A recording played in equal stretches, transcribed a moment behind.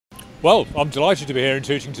Well, I'm delighted to be here in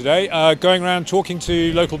Tooting today, going around talking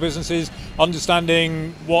to local businesses,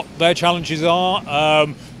 understanding what their challenges are,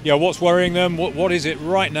 what's worrying them, what is it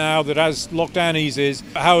right now that as lockdown eases,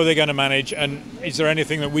 how are they going to manage, and is there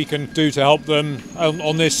anything that we can do to help them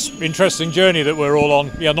on this interesting journey that we're all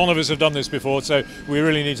on. None of us have done this before, so we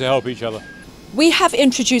really need to help each other. We have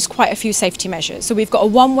introduced quite a few safety measures. So we've got a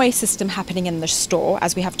one-way system happening in the store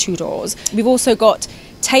as we have 2 doors. We've also got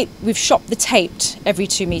tape, we've shopped the taped every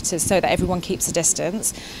 2 metres so that everyone keeps a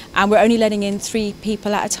distance, and we're only letting in 3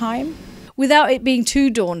 people at a time. Without it being too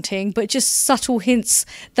daunting, but just subtle hints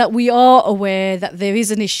that we are aware that there is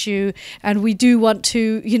an issue and we do want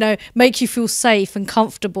to, make you feel safe and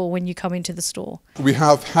comfortable when you come into the store. We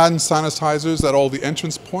have hand sanitizers at all the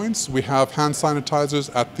entrance points. We have hand sanitizers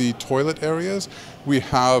at the toilet areas. We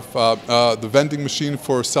have the vending machine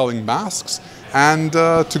for selling masks, and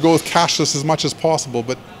to go with cashless as much as possible,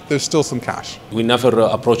 but there's still some cash. We never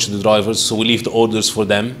approach the drivers, so we leave the orders for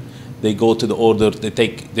them. They go to the order,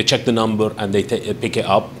 they check the number, and they pick it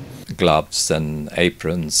up. Gloves and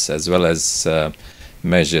aprons, as well as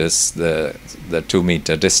measures, the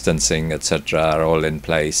 2-meter distancing, etc., are all in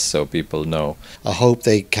place, so people know. I hope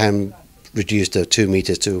they can reduce the 2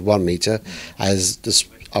 meters to 1 meter, as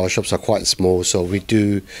our shops are quite small, so we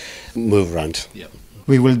do move around. Yeah.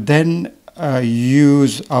 We will then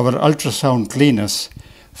use our ultrasound cleaners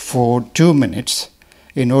for 2 minutes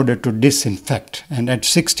in order to disinfect, and at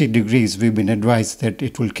 60 degrees we've been advised that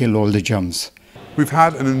it will kill all the germs. We've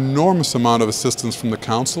had an enormous amount of assistance from the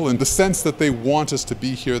council in the sense that they want us to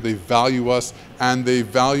be here, they value us, and they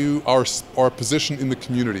value our position in the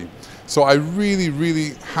community. So I really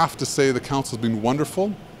have to say the council's been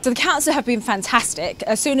wonderful. So the council have been fantastic.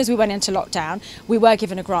 As soon as we went into lockdown, we were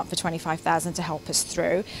given a grant for $25,000 to help us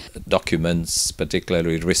through. Documents,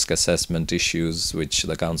 particularly risk assessment issues, which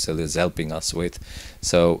the council is helping us with,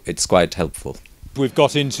 so it's quite helpful. We've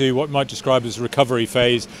got into what you might describe as a recovery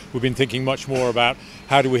phase. We've been thinking much more about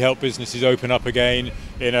how do we help businesses open up again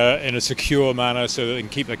in a secure manner so that they can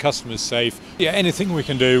keep their customers safe. Anything we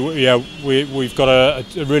can do. We've got a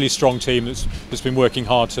really strong team that's been working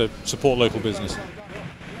hard to support local business.